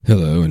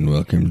Hello and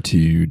welcome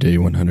to day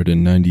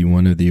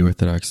 191 of the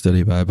Orthodox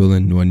Study Bible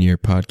in 1 Year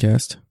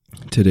podcast.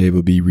 Today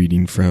we'll be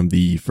reading from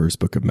the first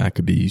book of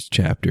Maccabees,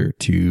 chapter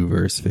 2,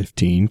 verse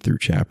 15 through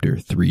chapter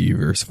 3,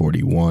 verse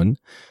 41,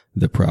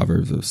 the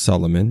Proverbs of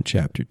Solomon,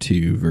 chapter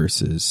 2,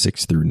 verses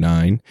 6 through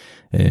 9,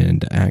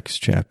 and Acts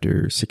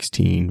chapter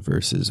 16,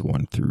 verses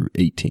 1 through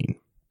 18.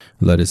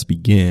 Let us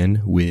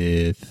begin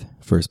with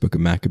first book of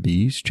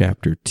Maccabees,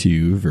 chapter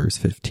 2, verse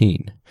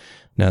 15.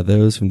 Now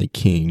those from the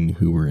king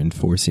who were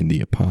enforcing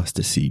the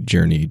apostasy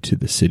journeyed to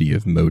the city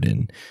of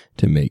Modin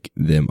to make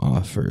them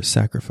offer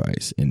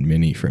sacrifice, and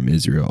many from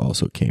Israel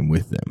also came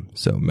with them.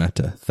 So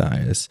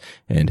Mattathias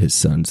and his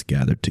sons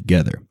gathered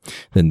together.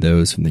 Then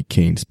those from the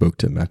king spoke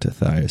to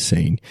Mattathias,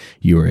 saying,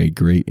 "You are a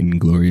great and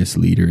glorious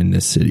leader in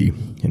this city,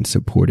 and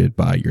supported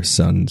by your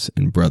sons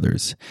and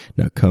brothers.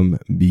 Now come,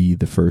 be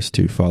the first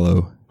to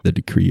follow the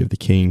decree of the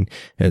king,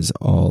 as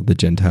all the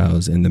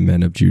Gentiles and the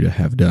men of Judah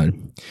have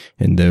done,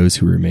 and those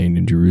who remain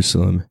in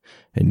Jerusalem,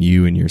 and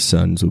you and your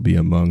sons will be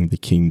among the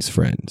king's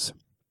friends.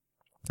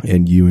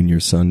 And you and your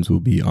sons will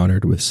be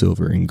honored with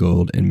silver and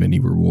gold and many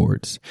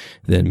rewards."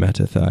 Then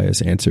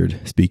Mattathias answered,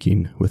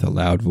 speaking with a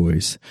loud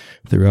voice,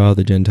 "For all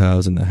the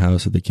Gentiles in the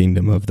house of the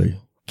kingdom of the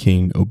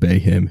king obey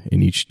him,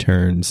 and each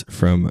turns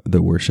from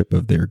the worship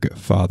of their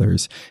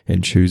fathers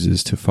and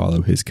chooses to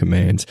follow his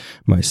commands.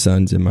 My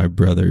sons and my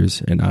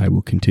brothers and I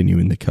will continue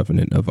in the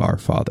covenant of our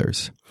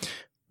fathers.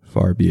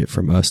 Far be it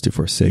from us to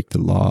forsake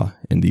the law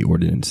and the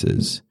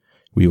ordinances.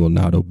 We will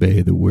not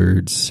obey the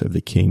words of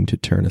the king to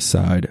turn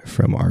aside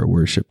from our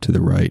worship to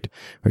the right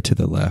or to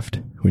the left."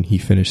 When he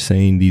finished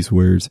saying these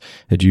words,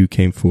 a Jew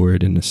came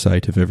forward in the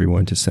sight of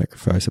everyone to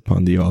sacrifice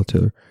upon the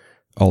altar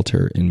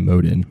in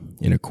Modin,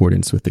 in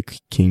accordance with the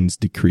king's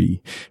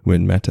decree.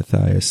 When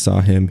Mattathias saw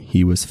him,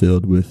 he was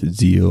filled with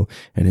zeal,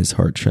 and his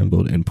heart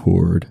trembled and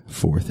poured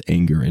forth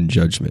anger and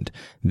judgment.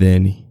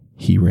 Then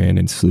he ran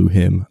and slew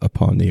him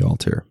upon the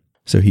altar.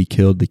 So he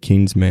killed the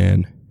king's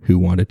man who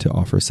wanted to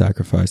offer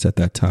sacrifice at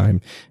that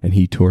time, and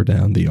he tore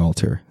down the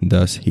altar.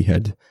 Thus he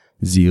had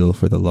zeal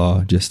for the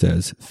law, just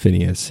as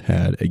Phinehas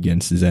had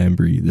against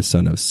Zambri, the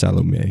son of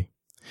Salome.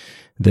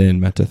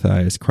 Then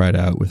Mattathias cried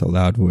out with a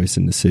loud voice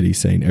in the city,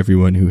 saying,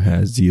 "Everyone who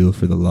has zeal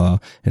for the law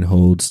and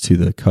holds to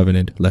the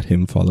covenant, let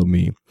him follow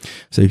me."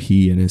 So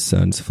he and his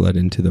sons fled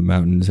into the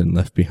mountains and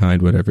left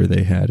behind whatever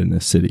they had in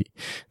the city.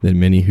 Then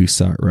many who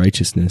sought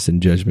righteousness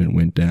and judgment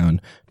went down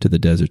to the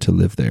desert to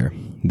live there,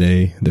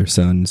 they, their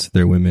sons,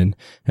 their women,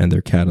 and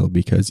their cattle,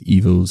 because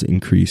evils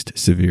increased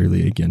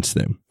severely against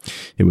them.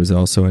 It was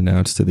also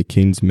announced to the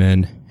king's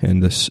men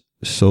and the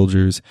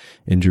soldiers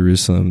in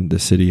Jerusalem, the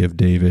city of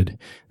David,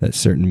 that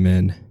certain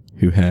men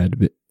who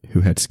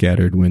had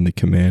scattered when the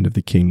command of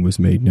the king was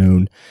made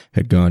known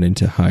had gone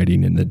into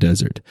hiding in the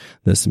desert.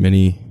 Thus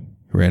many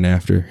ran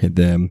after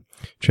them,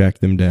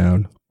 tracked them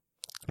down,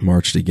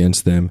 marched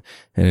against them,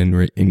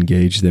 and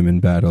engaged them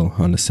in battle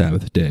on the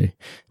Sabbath day.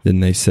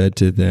 Then they said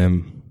to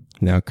them,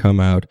 "Now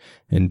come out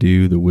and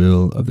do the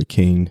will of the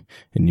king,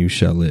 and you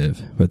shall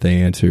live." But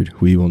they answered,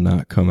 "We will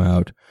not come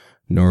out,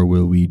 nor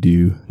will we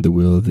do the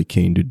will of the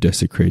king to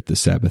desecrate the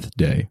Sabbath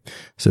day."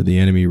 So the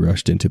enemy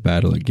rushed into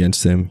battle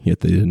against them, yet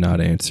they did not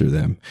answer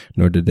them,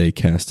 nor did they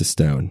cast a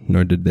stone,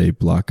 nor did they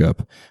block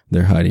up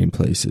their hiding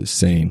places,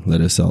 saying,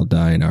 "Let us all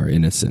die in our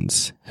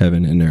innocence.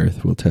 Heaven and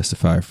earth will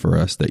testify for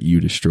us that you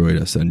destroyed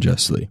us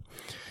unjustly."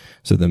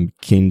 So the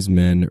king's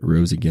men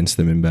rose against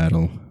them in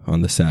battle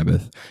on the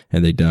Sabbath,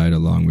 and they died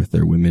along with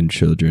their women,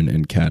 children,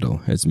 and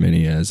cattle, as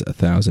many as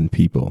 1,000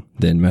 people.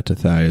 Then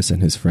Mattathias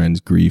and his friends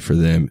grieved for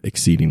them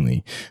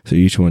exceedingly. So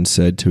each one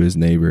said to his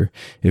neighbor,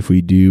 "If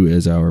we do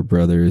as our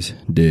brothers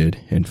did,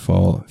 and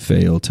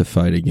fail to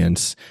fight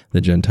against the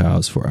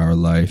Gentiles for our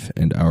life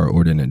and our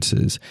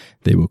ordinances,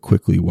 they will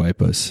quickly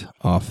wipe us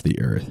off the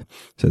earth."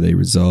 So they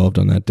resolved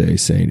on that day,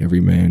 saying,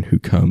 "Every man who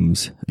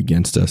comes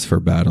against us for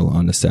battle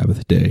on the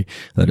Sabbath day,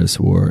 let us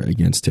war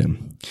against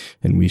him,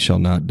 and we shall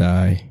not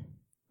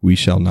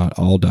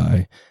all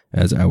die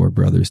as our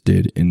brothers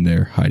did in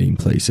their hiding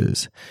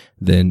places."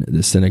 Then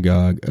the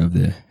synagogue of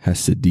the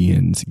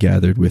Hasidians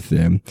gathered with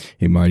them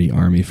a mighty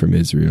army from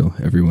Israel,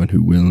 everyone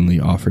who willingly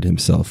offered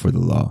himself for the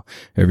law.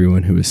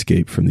 Everyone who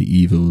escaped from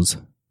evils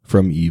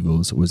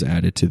was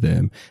added to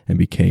them and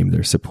became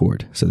their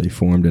support. So they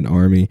formed an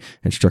army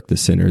and struck the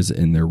sinners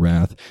in their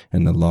wrath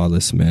and the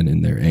lawless men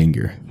in their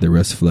anger. The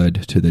rest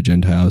fled to the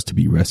Gentiles to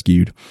be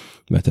rescued.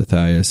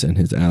 Mattathias and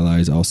his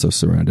allies also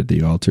surrounded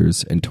the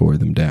altars and tore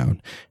them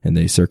down, and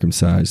they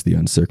circumcised the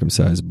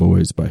uncircumcised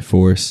boys by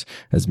force,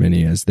 as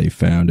many as they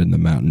found in the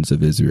mountains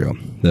of Israel.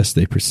 Thus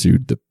they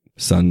pursued the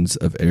sons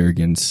of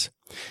arrogance,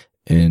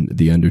 and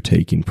the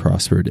undertaking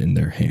prospered in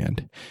their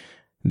hand.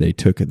 They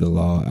took the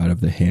law out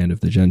of the hand of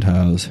the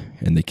Gentiles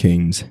and the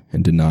kings,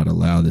 and did not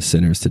allow the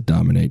sinners to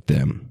dominate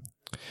them.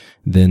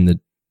 Then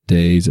the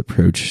days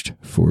approached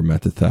for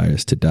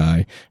Mattathias to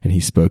die, and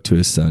he spoke to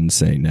his sons,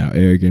 saying, "Now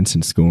arrogance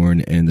and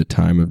scorn and the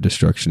time of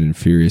destruction and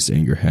furious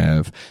anger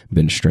have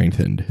been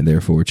strengthened.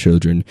 Therefore,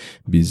 children,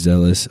 be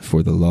zealous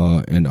for the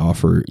law and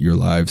offer your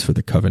lives for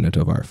the covenant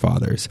of our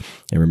fathers.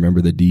 And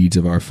remember the deeds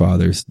of our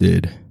fathers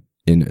did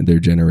in their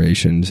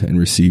generations and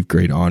received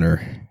great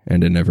honor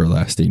and an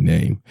everlasting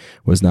name.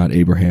 Was not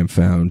Abraham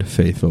found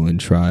faithful in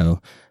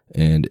trial,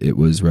 and it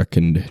was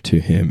reckoned to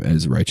him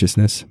as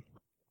righteousness?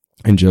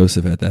 And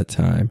Joseph at that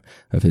time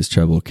of his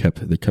trouble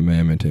kept the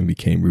commandment and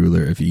became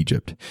ruler of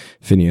Egypt.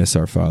 Phinehas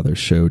our father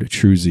showed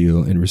true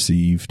zeal and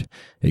received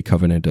a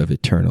covenant of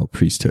eternal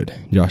priesthood.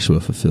 Joshua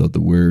fulfilled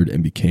the word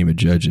and became a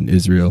judge in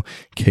Israel.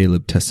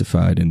 Caleb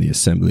testified in the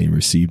assembly and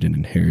received an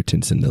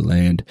inheritance in the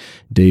land.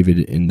 David,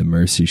 in the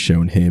mercy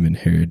shown him,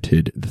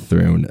 inherited the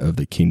throne of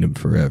the kingdom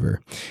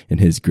forever. In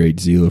his great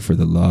zeal for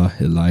the law,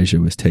 Elijah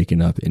was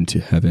taken up into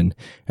heaven,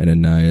 and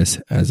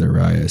Ananias,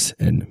 Azarias,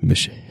 and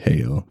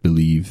Mishael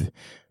believed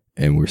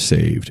and were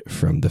saved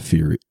from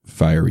the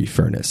fiery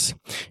furnace.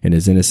 In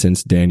his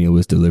innocence, Daniel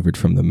was delivered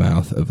from the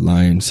mouth of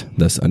lions.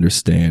 Thus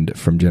understand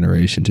from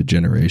generation to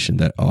generation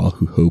that all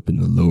who hope in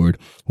the Lord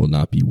will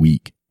not be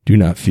weak. Do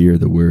not fear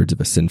the words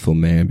of a sinful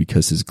man,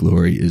 because his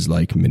glory is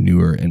like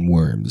manure and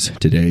worms.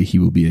 Today he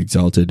will be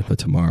exalted, but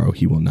tomorrow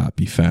he will not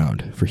be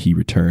found. For he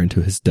returned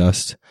to his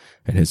dust,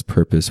 and his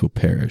purpose will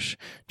perish.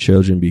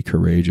 Children, be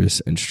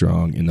courageous and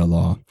strong in the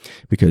law,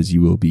 because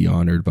you will be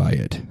honored by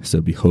it. So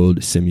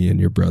behold, Simeon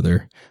your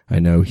brother. I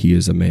know he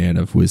is a man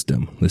of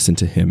wisdom. Listen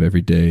to him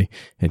every day,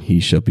 and he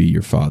shall be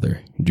your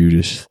father.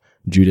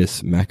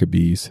 Judas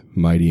Maccabees,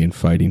 mighty in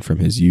fighting from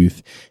his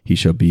youth, he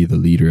shall be the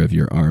leader of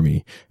your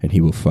army, and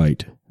he will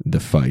fight the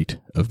fight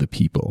of the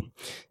people.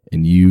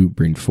 And you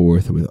bring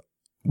forth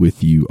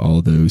with you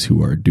all those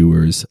who are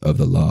doers of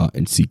the law,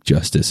 and seek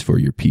justice for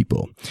your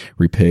people.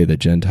 Repay the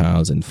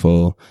Gentiles in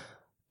full,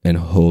 and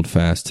hold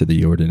fast to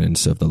the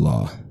ordinance of the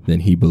law. Then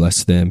he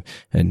blessed them,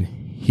 and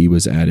he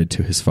was added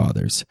to his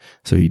fathers.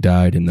 So he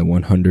died in the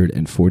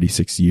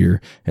 146th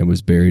year, and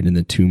was buried in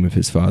the tomb of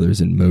his fathers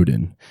in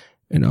Modin.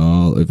 And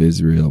all of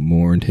Israel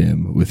mourned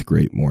him with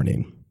great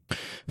mourning.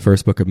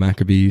 First book of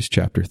Maccabees,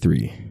 chapter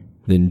 3.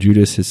 Then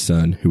Judas his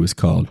son, who was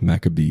called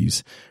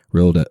Maccabees,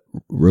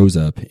 rose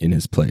up in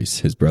his place.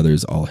 His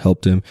brothers all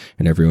helped him,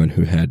 and everyone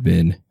who had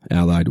been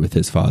allied with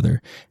his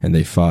father, and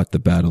they fought the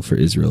battle for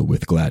Israel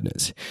with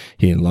gladness.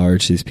 He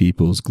enlarged his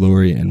people's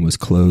glory, and was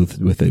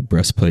clothed with a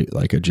breastplate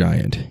like a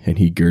giant. And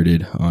he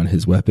girded on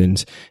his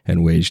weapons,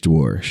 and waged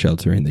war,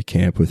 sheltering the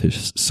camp with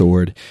his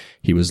sword.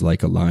 He was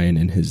like a lion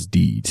in his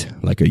deeds,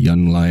 like a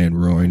young lion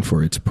roaring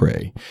for its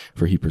prey.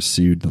 For he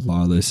pursued the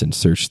lawless, and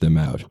searched them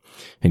out.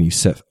 And he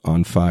set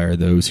on fire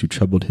those who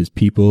troubled his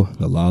people.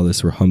 The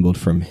lawless were humbled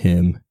from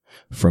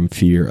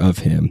fear of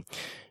him,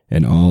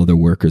 and all the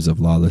workers of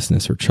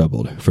lawlessness were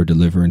troubled. For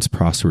deliverance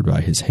prospered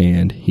by his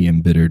hand. He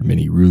embittered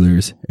many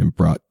rulers, and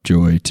brought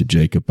joy to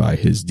Jacob by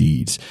his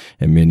deeds,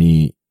 and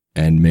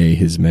may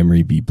his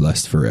memory be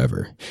blessed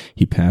forever.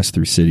 He passed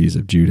through cities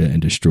of Judah,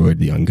 and destroyed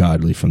the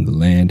ungodly from the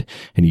land,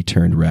 and he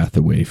turned wrath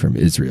away from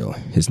Israel.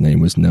 His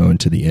name was known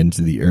to the ends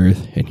of the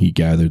earth, and he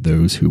gathered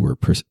those who were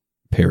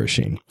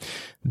perishing.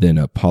 Then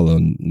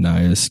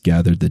Apollonius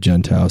gathered the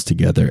Gentiles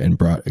together, and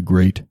brought a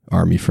great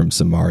army from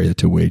Samaria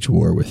to wage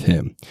war with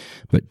him.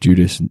 But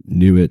Judas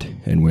knew it,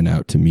 and went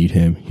out to meet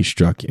him. He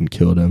struck and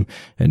killed him,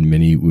 and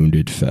many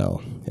wounded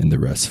fell, and the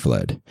rest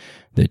fled.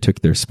 They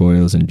took their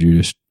spoils, and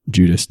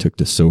Judas took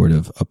the sword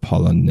of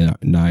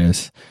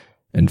Apollonius,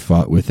 and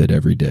fought with it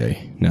every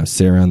day. Now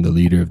Saron, the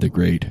leader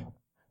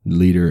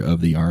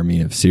of the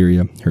army of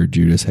Syria, heard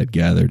Judas had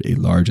gathered a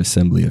large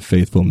assembly of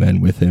faithful men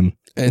with him,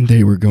 and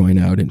they were going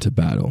out into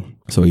battle.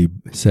 So he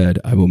said,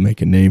 I will make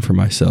a name for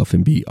myself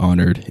and be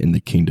honored in the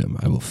kingdom.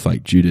 I will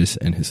fight Judas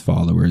and his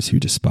followers who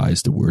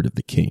despise the word of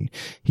the king.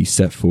 He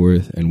set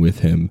forth, and with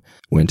him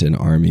went an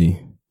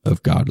army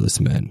of godless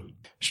men,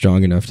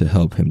 strong enough to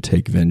help him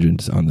take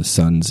vengeance on the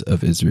sons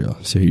of Israel.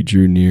 So he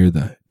drew near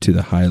to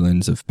the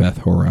highlands of Beth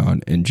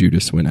Horon, and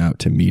Judas went out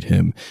to meet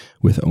him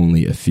with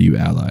only a few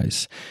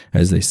allies.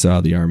 As they saw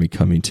the army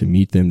coming to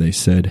meet them, they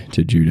said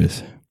to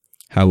Judas,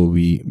 how will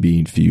we,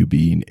 being few,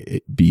 be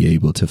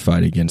able to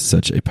fight against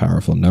such a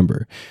powerful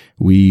number?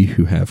 We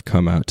who have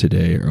come out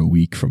today are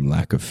weak from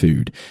lack of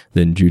food.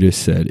 Then Judas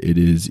said, it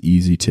is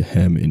easy to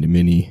hem in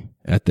many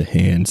at the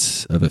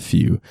hands of a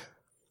few,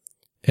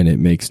 and it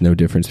makes no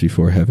difference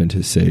before heaven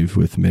to save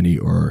with many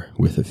or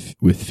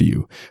with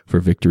few. For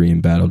victory in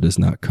battle does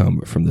not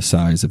come from the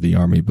size of the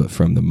army, but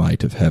from the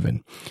might of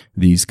heaven.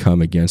 These come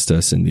against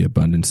us in the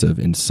abundance of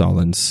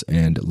insolence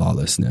and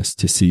lawlessness,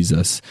 to seize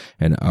us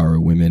and our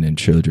women and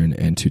children,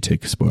 and to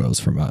take spoils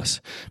from us.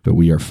 But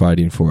we are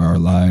fighting for our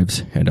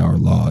lives and our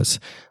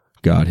laws.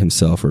 God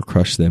himself will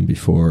crush them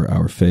before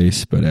our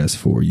face, but as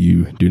for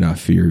you, do not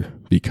fear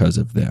because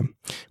of them.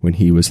 When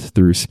he was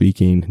through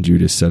speaking,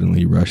 Judas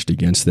suddenly rushed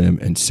against them,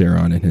 and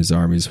Saron and his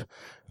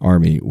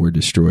army were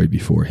destroyed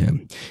before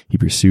him. He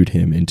pursued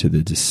him into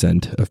the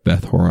descent of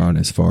Beth Horon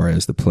as far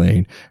as the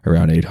plain.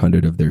 Around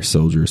 800 of their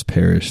soldiers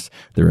perished.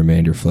 The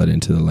remainder fled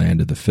into the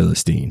land of the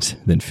Philistines.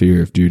 Then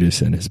fear of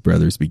Judas and his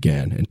brothers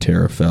began, and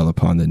terror fell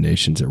upon the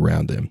nations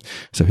around them.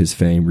 So his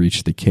fame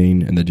reached the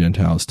king, and the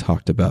Gentiles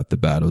talked about the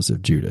battles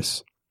of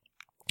Judas.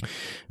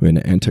 When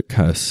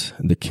Antiochus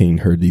the king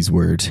heard these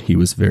words, he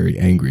was very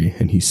angry,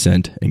 and he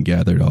sent and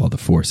gathered all the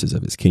forces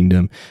of his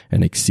kingdom,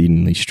 an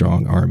exceedingly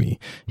strong army.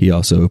 He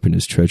also opened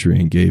his treasury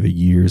and gave a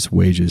year's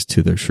wages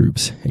to the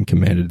troops, and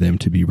commanded them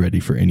to be ready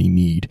for any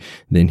need.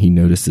 Then he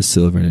noticed the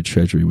silver in the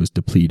treasury was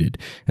depleted,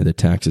 and the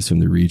taxes from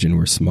the region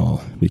were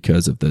small,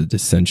 because of the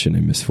dissension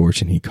and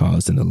misfortune he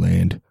caused in the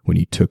land when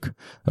he took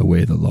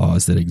away the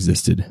laws that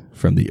existed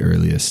from the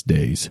earliest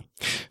days.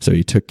 So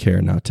he took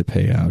care not to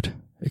pay out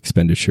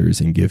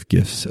expenditures and give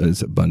gifts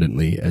as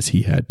abundantly as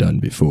he had done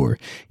before,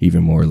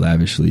 even more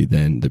lavishly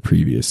than the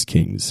previous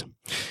kings.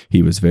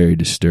 He was very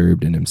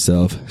disturbed in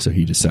himself, so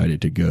he decided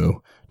to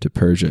go to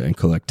Persia and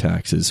collect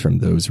taxes from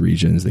those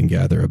regions and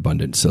gather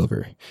abundant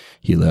silver.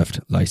 He left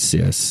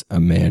Lysias,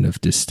 a man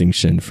of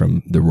distinction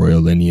from the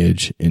royal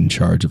lineage, in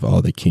charge of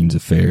all the king's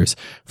affairs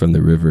from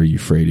the river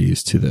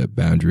Euphrates to the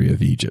boundary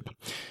of Egypt.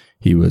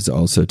 He was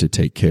also to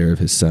take care of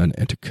his son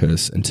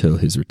Antiochus until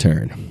his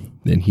return.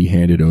 Then he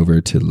handed over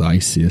to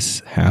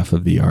Lysias half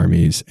of the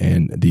armies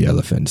and the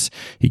elephants.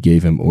 He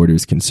gave him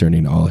orders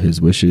concerning all his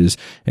wishes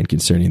and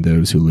concerning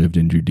those who lived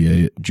in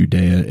Judea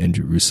and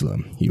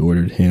Jerusalem. He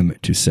ordered him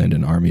to send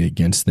an army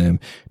against them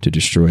to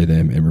destroy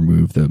them and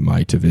remove the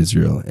might of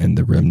Israel and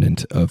the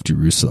remnant of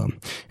Jerusalem,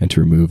 and to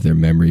remove their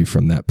memory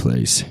from that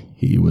place.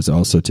 He was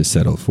also to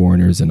settle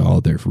foreigners in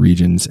all their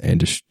regions and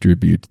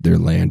distribute their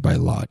land by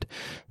lot.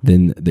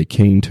 Then the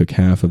king took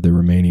half of the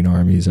remaining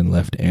armies and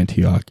left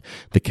Antioch,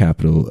 the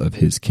capital of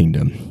his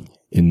kingdom.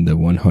 In the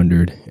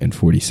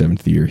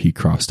 147th year, he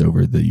crossed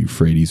over the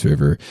Euphrates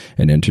River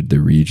and entered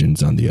the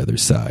regions on the other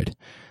side.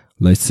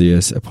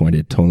 Lysias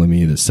appointed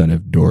Ptolemy, the son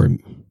of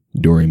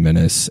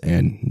Dorymenes,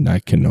 and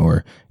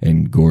Nicanor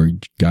and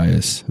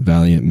Gorgias,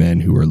 valiant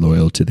men who were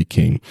loyal to the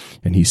king,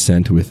 and he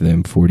sent with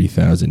them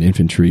 40,000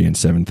 infantry and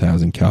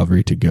 7,000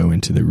 cavalry to go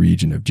into the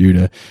region of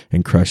Judah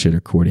and crush it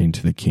according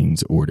to the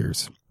king's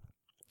orders.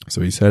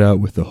 So he set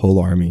out with the whole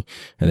army,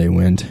 and they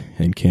went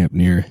and camped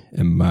near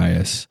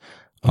Emmaus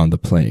on the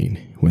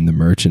plain. When the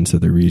merchants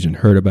of the region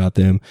heard about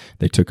them,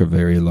 they took a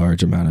very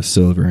large amount of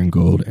silver and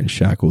gold and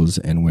shackles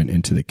and went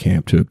into the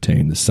camp to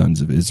obtain the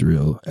sons of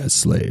Israel as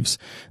slaves.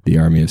 The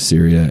army of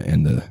Syria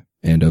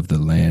and of the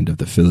land of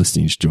the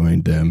Philistines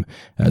joined them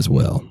as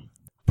well.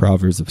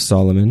 Proverbs of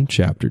Solomon,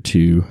 chapter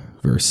 2,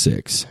 verse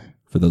 6.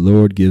 For the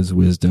Lord gives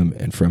wisdom,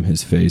 and from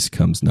his face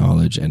comes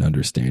knowledge and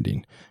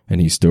understanding.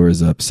 And he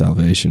stores up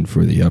salvation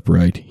for the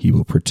upright. He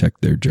will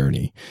protect their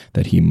journey,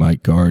 that he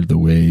might guard the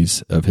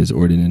ways of his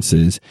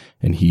ordinances,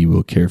 and he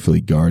will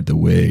carefully guard the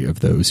way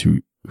of those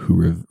who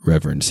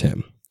reverence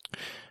him.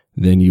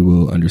 Then you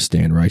will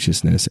understand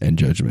righteousness and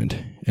judgment,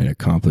 and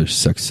accomplish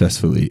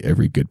successfully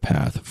every good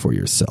path for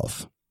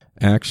yourself.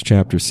 Acts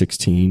chapter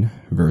 16,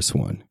 verse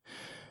 1.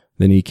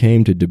 Then he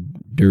came to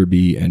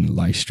Derbe and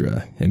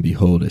Lystra, and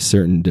behold, a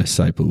certain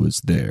disciple was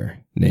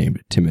there,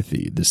 named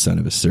Timothy, the son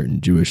of a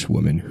certain Jewish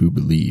woman who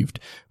believed,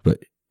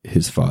 but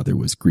his father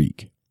was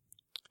Greek.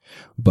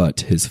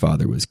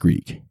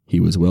 He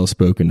was well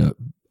spoken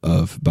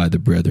of by the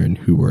brethren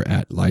who were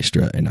at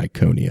Lystra and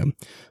Iconium.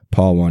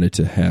 Paul wanted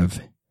to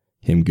have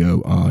him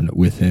go on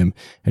with him,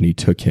 and he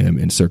took him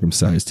and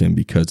circumcised him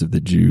because of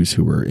the Jews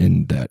who were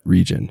in that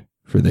region,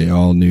 for they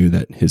all knew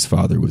that his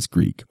father was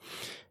Greek.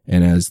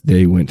 And as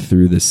they went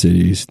through the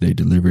cities, they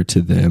delivered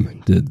to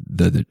them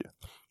the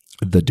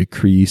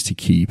decrees to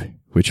keep,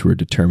 which were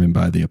determined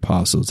by the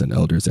apostles and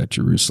elders at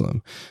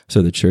Jerusalem.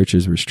 So the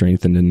churches were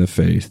strengthened in the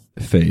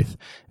faith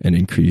and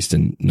increased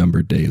in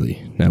number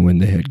daily. Now when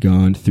they had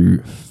gone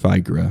through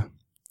Phrygia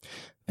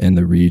and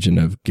the region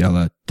of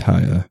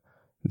Galatia,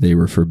 they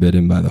were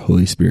forbidden by the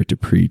Holy Spirit to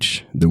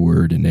preach the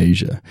word in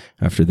Asia.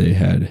 After they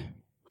had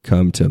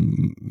come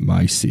to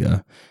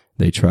Mysia,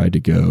 they tried to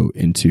go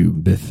into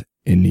Bithynia,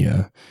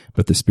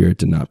 but the Spirit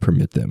did not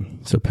permit them.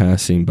 So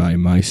passing by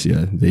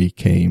Mysia, they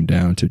came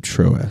down to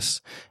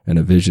Troas, and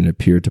a vision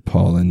appeared to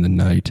Paul in the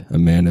night. A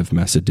man of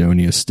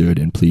Macedonia stood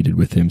and pleaded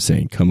with him,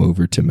 saying, "Come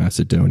over to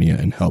Macedonia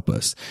and help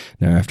us."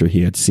 Now after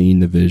he had seen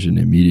the vision,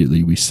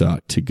 immediately we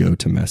sought to go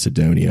to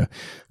Macedonia,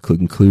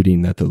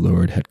 concluding that the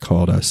Lord had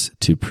called us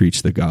to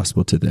preach the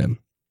gospel to them.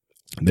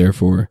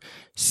 Therefore,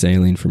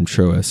 sailing from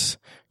Troas,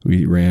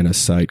 we ran a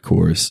side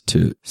course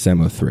to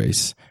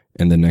Samothrace,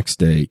 and the next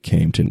day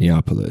came to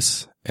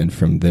Neapolis, and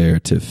from there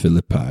to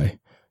Philippi,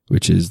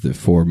 which is the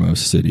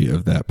foremost city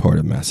of that part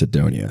of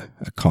Macedonia,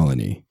 a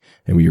colony.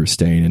 And we were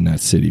staying in that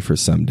city for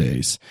some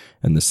days.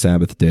 And the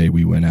Sabbath day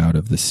we went out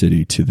of the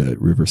city to the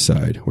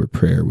riverside, where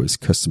prayer was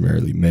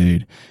customarily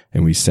made,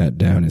 and we sat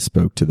down and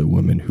spoke to the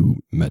women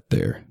who met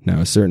there.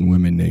 Now a certain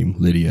woman named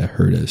Lydia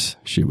heard us.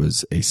 She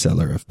was a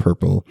seller of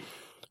purple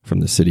from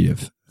the city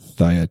of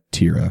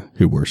Thyatira,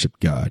 who worshipped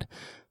God.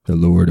 The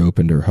Lord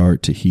opened her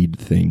heart to heed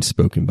the things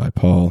spoken by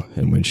Paul,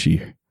 and when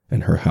she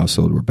and her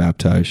household were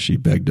baptized, she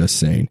begged us,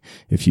 saying,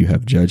 "If you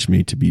have judged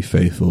me to be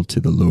faithful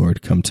to the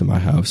Lord, come to my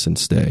house and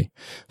stay."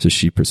 So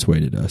she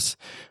persuaded us.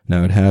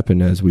 Now it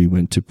happened as we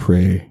went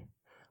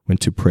went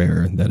to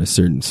prayer that a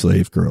certain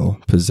slave girl,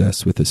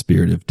 possessed with a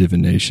spirit of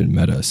divination,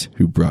 met us,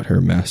 who brought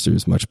her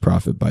masters much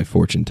profit by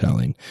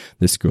fortune-telling.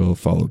 This girl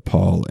followed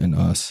Paul and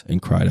us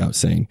and cried out,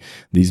 saying,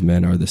 These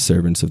men are the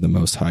servants of the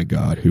Most High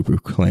God, who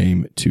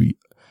proclaim to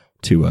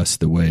us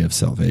the way of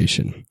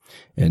salvation.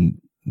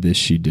 And this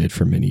she did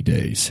for many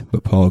days.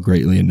 But Paul,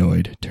 greatly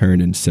annoyed,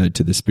 turned and said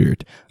to the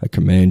spirit, I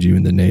command you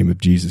in the name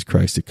of Jesus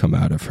Christ to come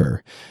out of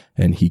her.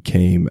 And he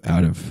came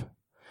out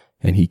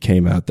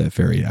that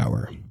very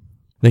hour.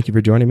 Thank you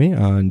for joining me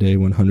on day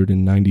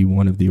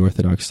 191 of the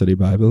Orthodox Study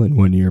Bible in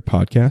 1 Year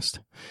podcast.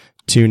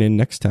 Tune in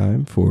next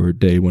time for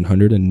day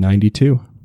 192.